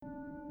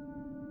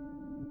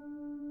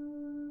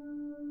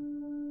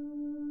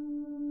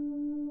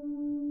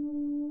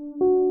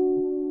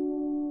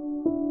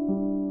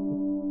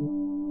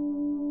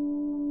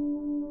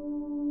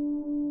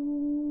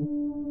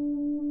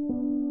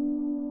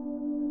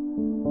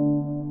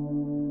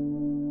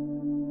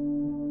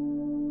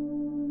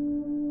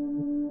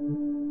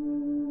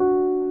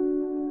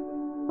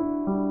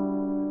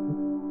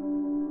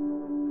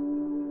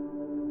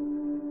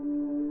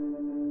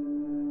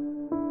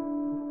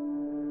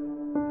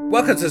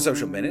Welcome to the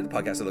Social Minute, the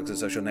podcast that looks at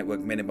social network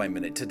minute by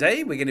minute.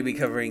 Today, we're going to be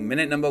covering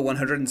minute number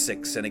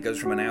 106, and it goes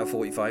from an hour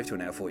 45 to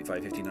an hour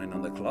 45:59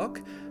 on the clock.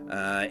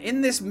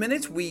 In this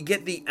minute, we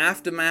get the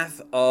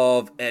aftermath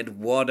of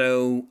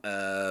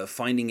Wardo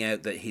finding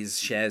out that his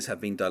shares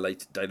have been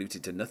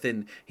diluted to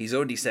nothing. He's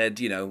already said,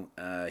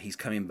 he's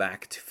coming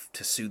back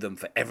to sue them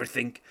for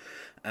everything.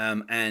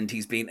 And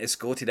he's been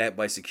escorted out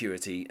by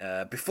security.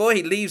 Before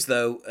he leaves,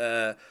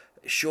 though,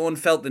 Sean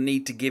felt the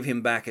need to give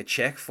him back a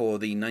check for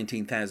the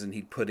 19,000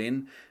 he'd put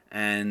in,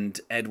 and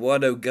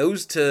Eduardo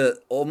goes to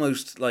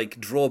almost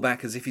like draw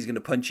back as if he's going to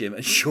punch him,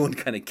 and Sean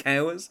kind of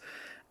cowers.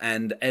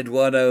 And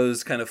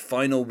Eduardo's kind of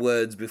final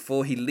words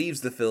before he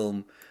leaves the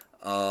film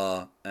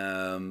are,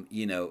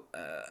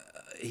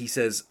 he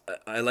says,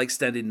 "I like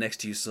standing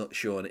next to you,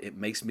 Sean. It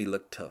makes me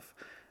look tough."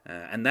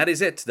 And that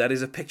is it. That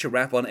is a picture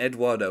wrap on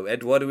Eduardo.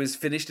 Eduardo is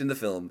finished in the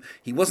film.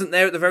 He wasn't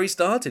there at the very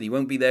start, and he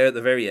won't be there at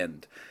the very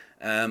end.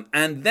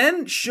 And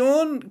then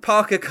Sean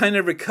Parker kind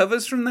of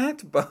recovers from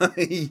that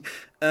by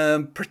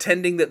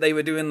pretending that they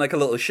were doing like a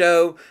little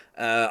show.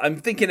 I'm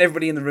thinking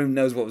everybody in the room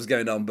knows what was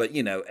going on, but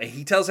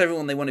he tells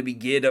everyone they want to be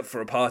geared up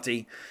for a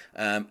party.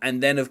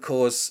 And then, of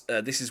course,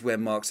 this is where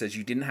Mark says,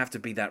 "You didn't have to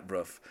be that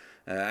rough."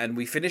 And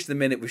we finish the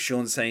minute with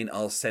Sean saying,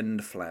 "I'll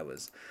send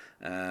flowers."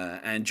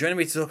 And joining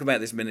me to talk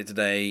about this minute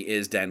today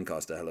is Dan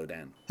Costa. Hello,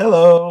 Dan.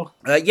 Hello.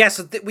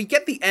 So we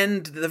get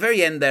the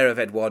very end there of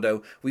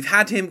Eduardo. We've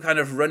had him kind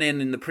of run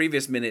in the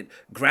previous minute,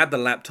 grab the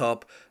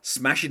laptop,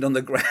 smash it on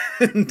the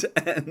ground,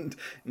 and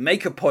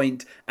make a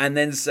point, and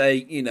then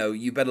say,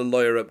 you better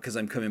lawyer up because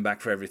I'm coming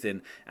back for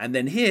everything. And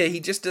then here he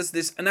just does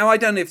this. And now I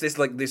don't know if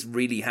this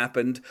really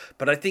happened,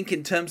 but I think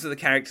in terms of the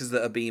characters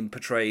that are being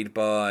portrayed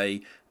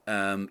by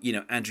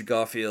Andrew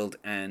Garfield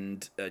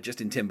and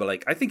Justin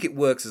Timberlake, I think it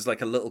works as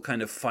like a little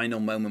kind of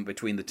final moment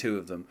between the two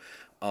of them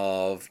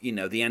of,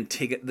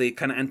 the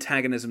kind of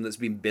antagonism that's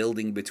been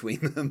building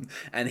between them,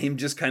 and him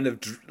just kind of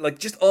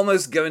just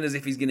almost going as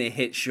if he's going to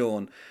hit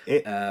Sean.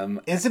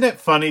 Isn't it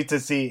funny to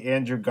see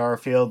Andrew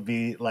Garfield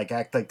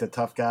act like the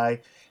tough guy?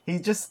 He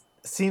just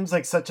seems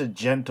like such a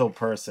gentle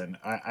person.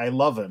 I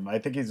love him. I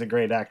think he's a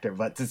great actor,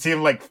 but to see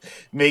him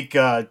make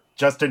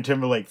Justin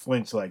Timberlake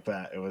flinch like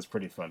that, it was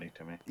pretty funny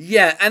to me.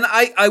 Yeah, and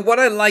I what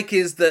I like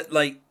is that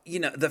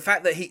the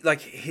fact that he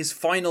his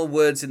final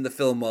words in the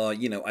film are,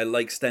 "I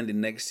like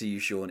standing next to you,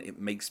 Sean. It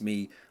makes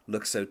me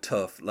look so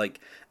tough."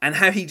 And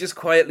how he just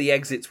quietly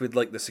exits with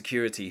the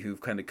security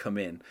who've kind of come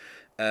in.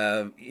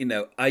 I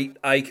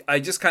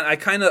just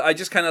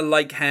kind of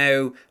like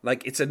how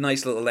it's a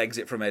nice little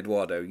exit from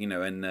Eduardo,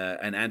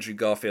 and Andrew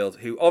Garfield,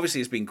 who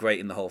obviously has been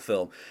great in the whole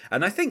film.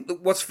 And I think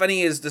that what's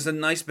funny is there's a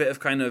nice bit of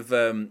kind of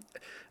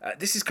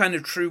this is kind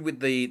of true with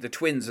the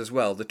twins as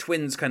well. The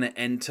twins kind of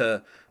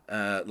enter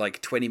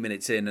 20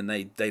 minutes in, and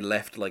they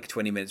left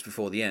 20 minutes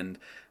before the end.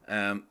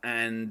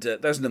 And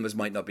those numbers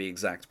might not be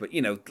exact, but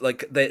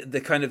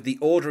the kind of the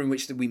order in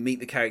which we meet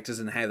the characters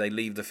and how they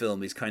leave the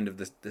film is kind of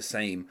the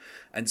same.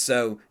 And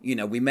so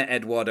we met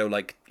Eduardo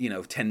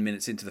 10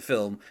 minutes into the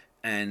film,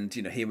 and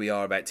here we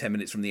are about 10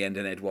 minutes from the end,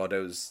 and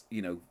Eduardo's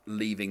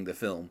leaving the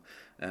film.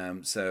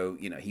 So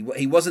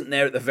he wasn't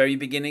there at the very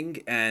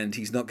beginning, and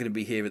he's not going to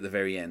be here at the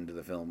very end of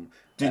the film.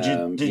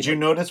 Did you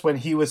notice when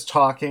he was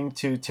talking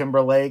to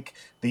Timberlake,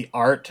 the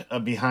art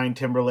behind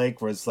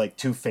Timberlake was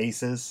two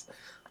faces?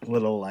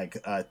 Little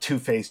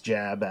two-faced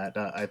jab at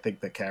I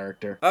think the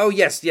character. Oh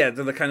yes, yeah,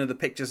 the kind of the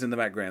pictures in the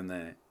background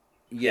there.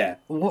 Yeah.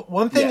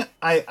 One thing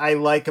I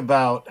like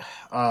about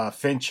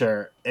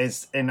Fincher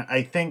is, and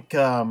I think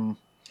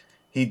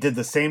he did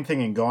the same thing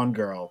in Gone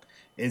Girl,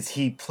 is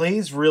he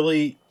plays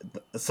really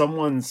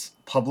someone's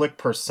public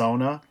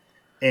persona,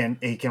 and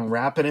he can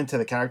wrap it into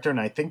the character. And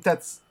I think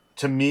that's,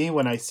 to me,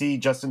 when I see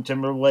Justin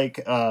Timberlake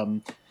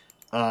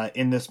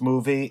in this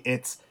movie,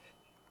 it's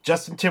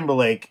Justin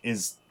Timberlake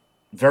is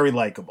very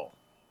likable,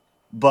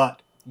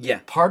 but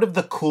part of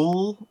the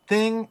cool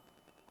thing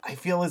I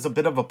feel is a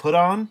bit of a put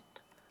on.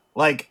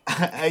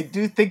 I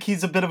do think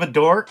he's a bit of a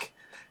dork,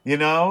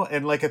 and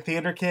a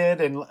theater kid,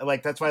 and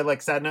that's why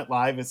Saturday Night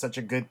Live is such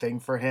a good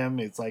thing for him.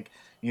 It's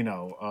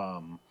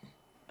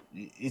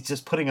it's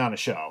just putting on a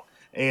show,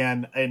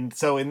 and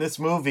so in this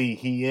movie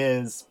he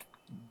is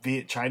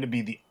trying to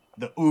be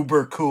the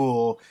uber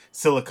cool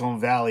Silicon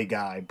Valley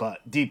guy,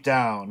 but deep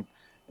down,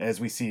 as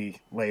we see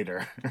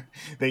later,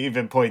 they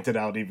even pointed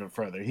out even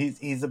further,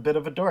 he's a bit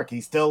of a dork.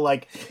 He still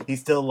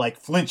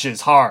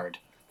flinches hard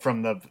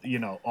from the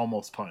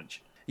almost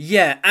punch.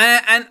 Yeah,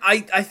 and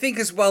I think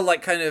as well,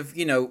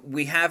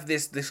 we have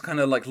this kind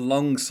of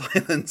long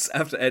silence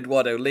after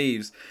Eduardo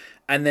leaves,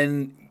 and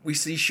then we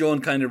see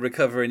Sean kind of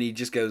recover, and he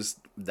just goes,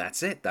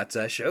 "That's it. That's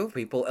our show,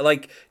 people."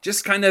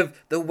 Just kind of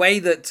the way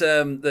that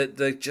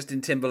that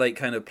Justin Timberlake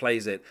kind of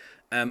plays it.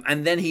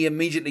 And then he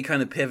immediately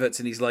kind of pivots,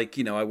 and he's like,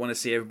 I want to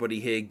see everybody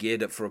here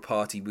geared up for a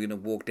party. We're going to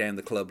walk down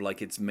the club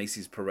like it's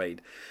Macy's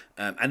parade.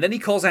 And then he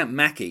calls out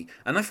Mackie.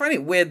 And I find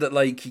it weird that,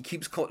 he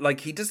keeps,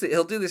 he does it,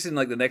 he'll do this in,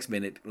 the next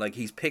minute.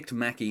 He's picked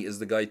Mackie as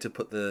the guy to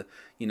put the,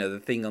 the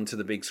thing onto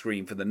the big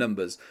screen for the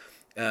numbers.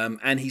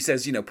 And he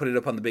says, put it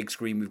up on the big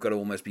screen. We've got to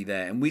almost be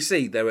there. And we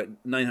see they're at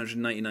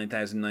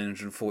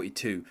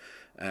 999,942.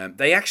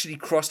 They actually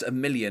crossed 1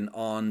 million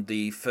on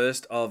the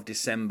 1st of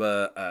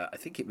December. I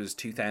think it was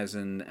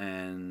 2000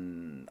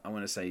 and I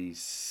want to say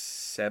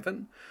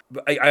 7.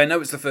 But I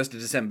know it's the 1st of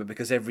December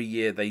because every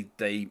year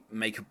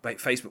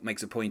Facebook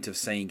makes a point of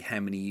saying how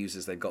many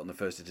users they've got on the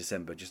 1st of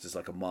December, just as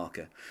like a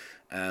marker.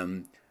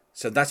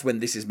 So that's when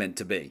this is meant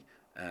to be.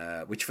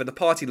 Which for the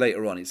party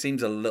later on, it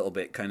seems a little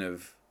bit kind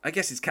of. I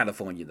guess it's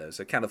California though,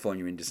 so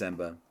California in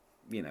December,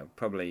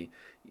 probably,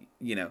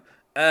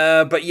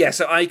 but yeah.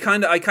 So I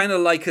kind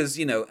of like as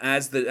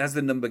as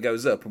the number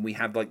goes up and we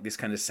have like this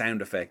kind of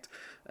sound effect.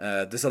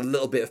 There's a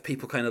little bit of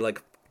people kind of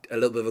like a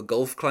little bit of a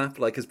golf clap,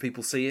 like as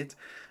people see it.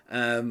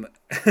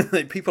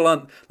 Like people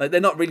aren't like they're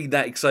not really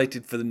that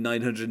excited for the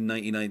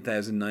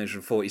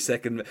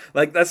 999,942nd.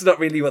 Like that's not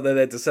really what they're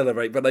there to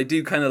celebrate. But I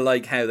do kind of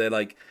like how they're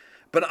like.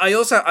 But what I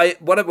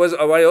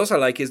also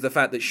like is the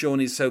fact that Sean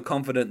is so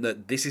confident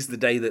that this is the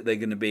day that they're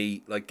going to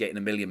be like getting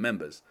 1 million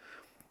members.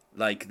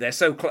 Like they're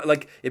so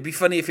like it'd be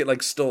funny if it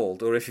like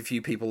stalled or if a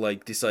few people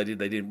like decided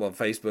they didn't want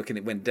Facebook and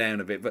it went down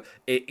a bit. But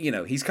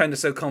he's kind of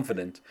so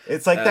confident.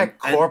 It's like that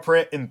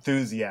corporate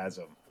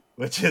enthusiasm,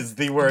 which is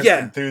the worst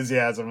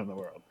enthusiasm in the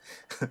world.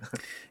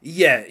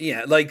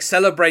 yeah, like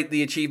celebrate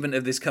the achievement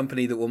of this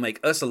company that will make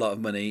us a lot of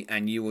money,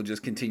 and you will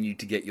just continue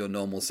to get your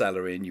normal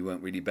salary, and you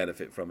won't really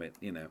benefit from it.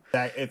 It's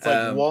like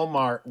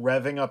Walmart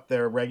revving up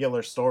their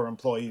regular store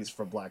employees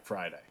for Black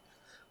Friday.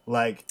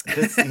 Like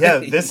this,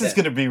 this is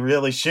going to be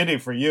really shitty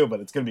for you,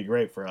 but it's going to be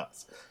great for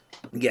us.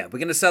 Yeah, we're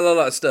going to sell a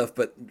lot of stuff,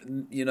 but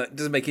it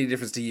doesn't make any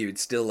difference to you.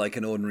 It's still like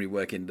an ordinary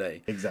working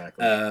day.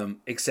 Exactly.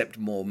 Except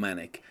more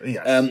manic.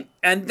 Yes.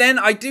 And then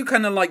I do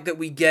kind of like that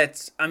we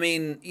get. I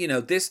mean,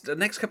 the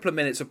next couple of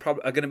minutes are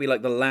going to be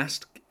like the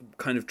last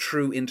kind of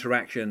true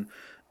interaction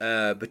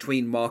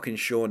between Mark and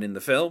Sean in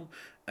the film.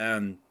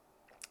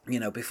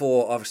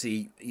 Before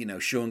obviously,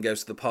 Sean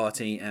goes to the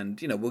party, and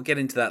we'll get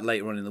into that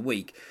later on in the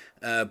week.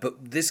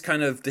 But this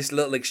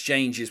little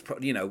exchange is,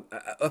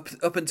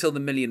 up until the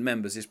 1 million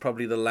members is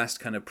probably the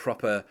last kind of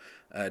proper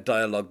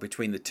dialogue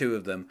between the two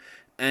of them.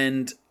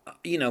 And,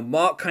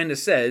 Mark kind of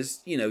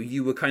says,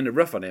 you were kind of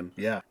rough on him.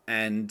 Yeah.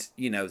 And,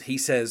 he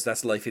says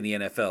that's life in the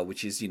NFL,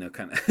 which is,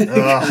 kind of...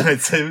 Oh,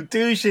 it's so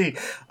douchey.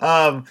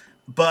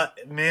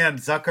 But man,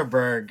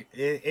 Zuckerberg,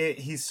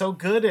 he's so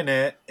good in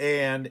it,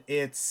 and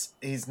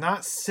he's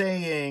not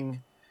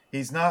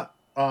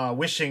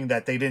wishing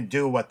that they didn't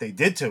do what they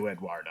did to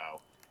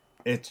Eduardo.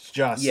 It's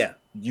just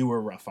you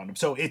were rough on him.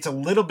 So it's a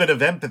little bit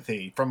of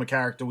empathy from a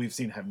character we've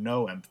seen have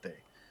no empathy.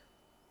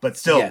 But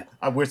still,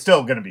 we're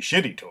still going to be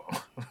shitty to him.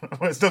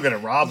 We're still going to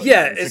rob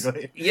him,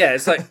 basically.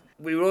 It's like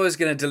we were always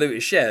going to dilute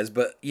his shares,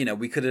 but,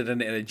 we could have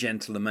done it in a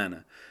gentler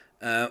manner.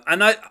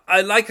 And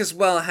I like as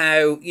well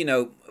how,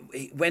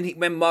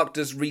 when Mark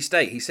does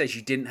restate, he says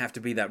you didn't have to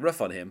be that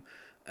rough on him.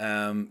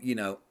 And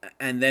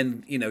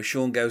then,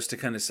 Sean goes to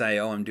kind of say,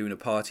 oh, I'm doing a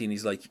party. And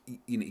he's like,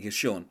 he goes,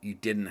 Sean, you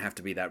didn't have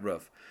to be that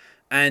rough.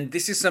 And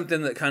this is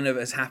something that kind of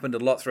has happened a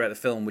lot throughout the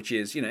film, which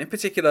is, in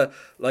particular,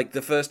 like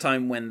the first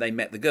time when they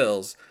met the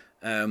girls,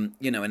 and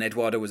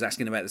Eduardo was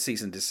asking about the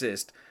cease and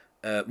desist,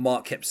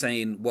 Mark kept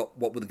saying, what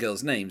were the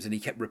girls' names? And he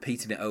kept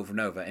repeating it over and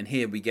over. And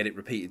here we get it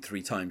repeated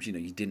 3 times,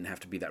 you didn't have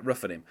to be that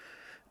rough on him.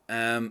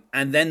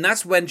 And then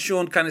that's when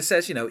Sean kind of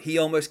says, he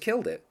almost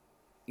killed it,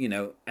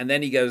 and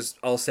then he goes,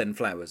 I'll send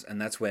flowers. And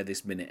that's where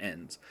this minute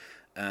ends,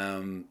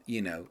 and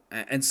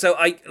so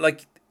I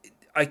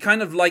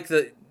kind of like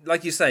that.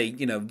 Like you say,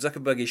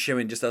 Zuckerberg is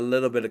showing just a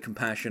little bit of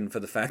compassion for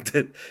the fact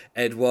that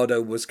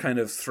Eduardo was kind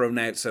of thrown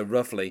out so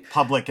roughly.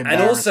 Public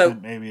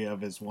embarrassment, maybe,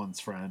 of his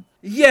once friend.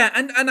 Yeah,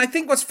 and I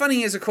think what's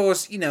funny is, of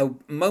course,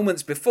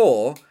 moments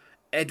before,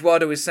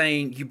 Eduardo is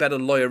saying, you better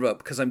lawyer up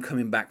because I'm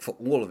coming back for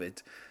all of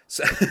it.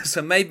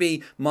 So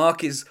maybe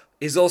Mark is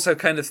also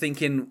kind of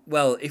thinking,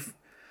 well, if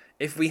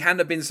we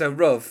hadn't been so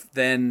rough,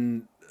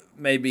 then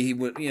maybe he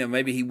would,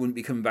 maybe he wouldn't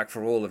be coming back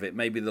for all of it.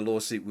 Maybe the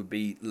lawsuit would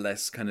be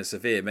less kind of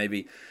severe.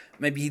 Maybe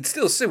he'd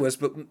still sue us,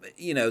 but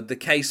the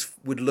case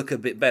would look a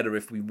bit better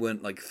if we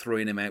weren't like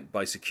throwing him out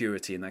by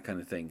security and that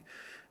kind of thing.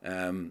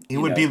 He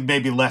would be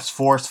maybe less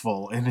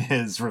forceful in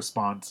his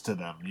response to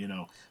them,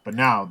 But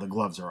now the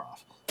gloves are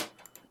off.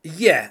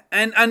 Yeah,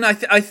 and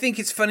I think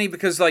it's funny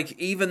because like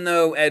even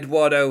though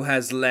Eduardo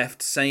has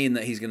left saying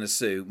that he's going to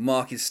sue,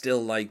 Mark is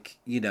still like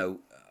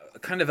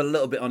kind of a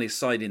little bit on his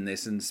side in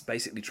this and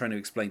basically trying to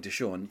explain to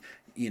Sean,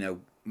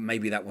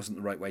 maybe that wasn't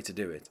the right way to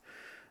do it.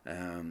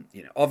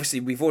 Obviously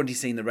we've already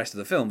seen the rest of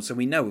the film, so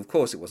we know, of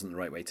course, it wasn't the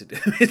right way to do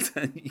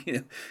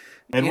it.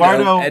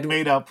 Eduardo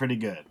made out pretty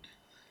good.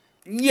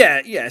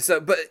 Yeah. So,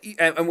 but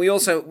and we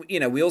also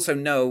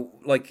know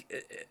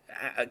like.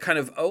 Kind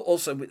of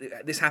also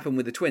this happened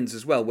with the twins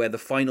as well, where the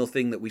final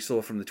thing that we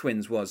saw from the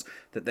twins was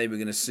that they were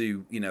going to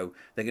sue, they're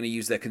going to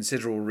use their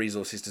considerable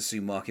resources to sue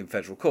Mark in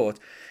federal court.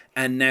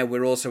 And now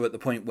we're also at the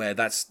point where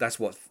that's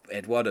what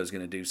Eduardo's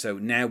going to do. So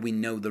now we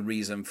know the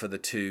reason for the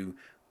 2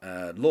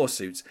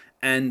 lawsuits.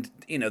 And,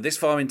 this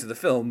far into the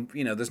film,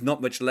 there's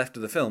not much left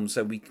of the film.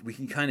 So we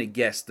can kind of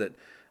guess that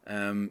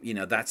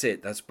That's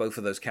it. That's both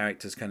of those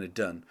characters kind of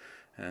done.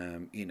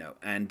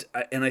 And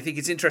I think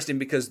it's interesting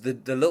because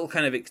the little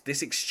kind of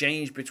this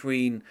exchange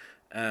between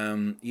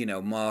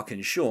Mark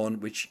and Sean,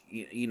 which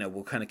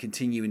will kind of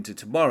continue into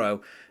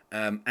tomorrow,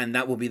 and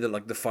that will be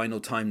the final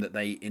time that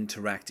they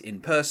interact in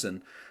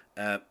person.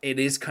 It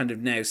is kind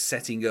of now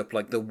setting up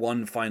like the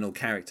one final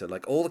character,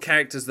 like all the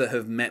characters that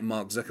have met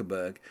Mark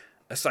Zuckerberg,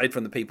 aside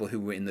from the people who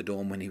were in the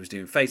dorm when he was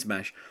doing Face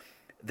Mash.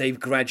 They've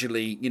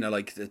gradually,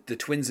 like the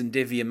twins and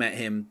Divya met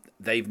him.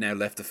 They've now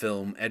left the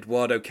film.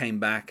 Eduardo came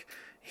back.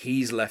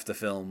 He's left the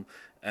film.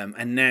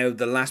 And now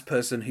the last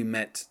person who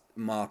met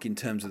Mark in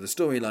terms of the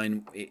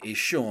storyline is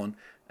Sean.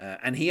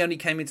 And he only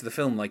came into the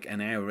film like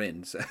an hour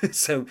in.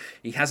 So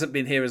he hasn't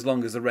been here as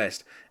long as the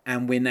rest.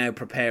 And we're now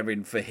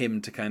preparing for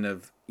him to kind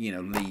of,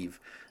 leave.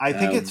 I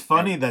think it's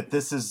funny that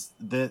this is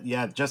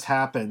it just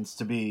happens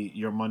to be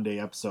your Monday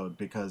episode,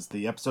 because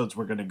the episodes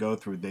we're going to go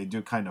through, they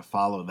do kind of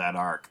follow that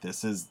arc.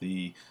 This is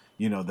the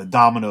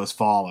dominoes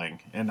falling,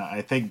 and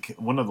I think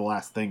one of the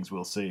last things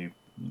we'll see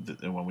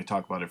when we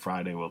talk about it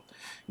Friday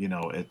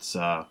it's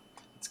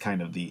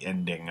kind of the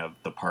ending of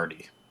the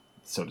party,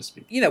 so to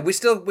speak.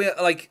 We're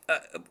like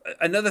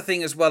another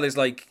thing as well is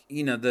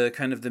the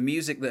kind of the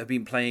music that had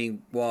been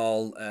playing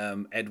while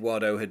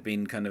Eduardo had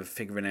been kind of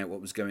figuring out what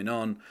was going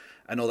on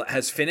and all that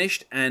has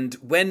finished. And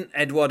when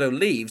Eduardo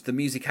leaves, the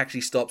music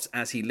actually stops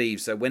as he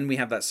leaves. So when we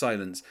have that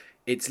silence,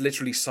 it's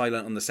literally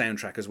silent on the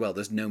soundtrack as well.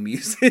 There's no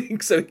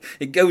music. So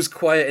it goes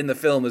quiet in the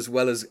film as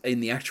well as in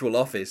the actual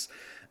office.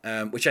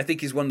 Which I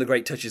think is one of the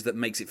great touches that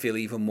makes it feel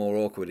even more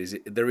awkward.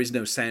 There is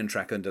no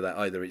soundtrack under that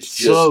either. It's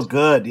just so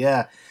good,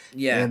 yeah.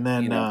 And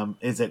then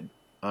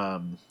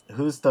Trent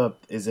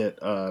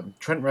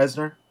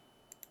Reznor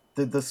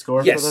did the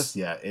score for this?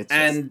 Yeah, it's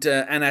and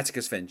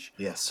Atticus Finch.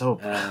 Yeah,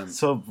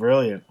 so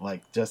brilliant.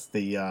 Like just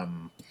the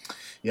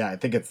I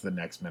think it's the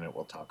next minute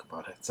we'll talk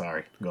about it.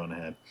 Sorry, going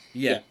ahead.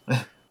 Yeah.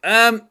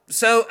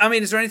 So, I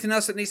mean, is there anything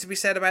else that needs to be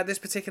said about this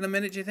particular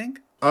minute, do you think?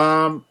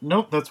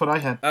 Nope, that's what I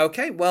had.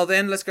 Okay, well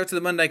then, let's go to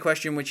the Monday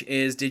question, which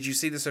is, did you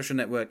see The Social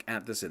Network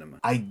at the cinema?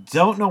 I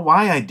don't know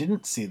why I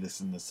didn't see this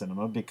in the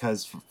cinema,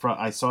 because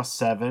I saw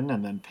Seven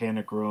and then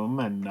Panic Room,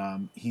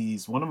 and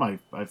he's one of my...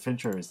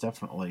 Fincher is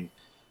definitely,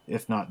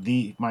 if not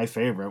my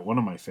favorite, one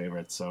of my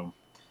favorites, so...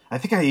 I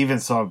think I even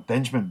saw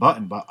Benjamin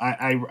Button, but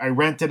I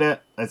rented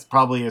it. That's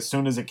probably as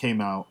soon as it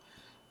came out.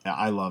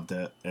 I loved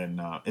it, and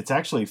it's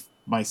actually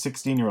my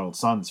 16-year-old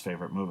son's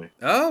favorite movie.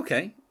 Oh,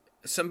 okay.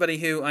 Somebody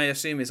who I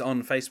assume is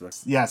on Facebook.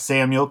 Yeah,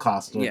 Samuel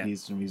Costa. Yeah.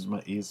 He's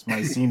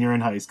my senior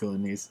in high school,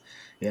 and he's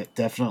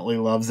definitely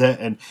loves it.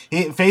 And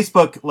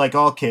Facebook, like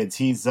all kids,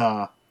 it's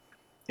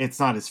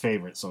not his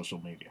favorite social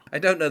media. I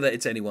don't know that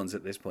it's anyone's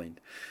at this point.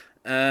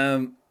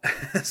 Well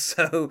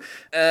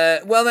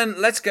then,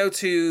 let's go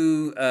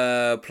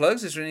to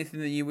plugs. Is there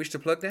anything that you wish to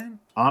plug, Dan?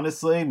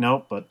 Honestly,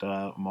 nope, but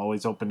I'm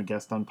always open to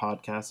guest on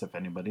podcasts if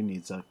anybody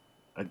needs a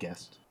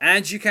guest.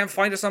 And you can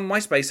find us on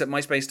MySpace at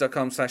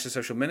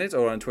myspace.com/thesocialminute,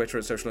 or on Twitter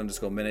at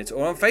social_minute,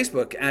 or on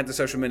Facebook at The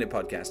Social Minute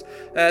Podcast.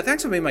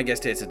 Thanks for being my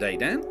guest here today,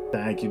 Dan.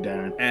 Thank you,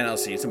 Darren. And I'll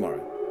see you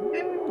tomorrow.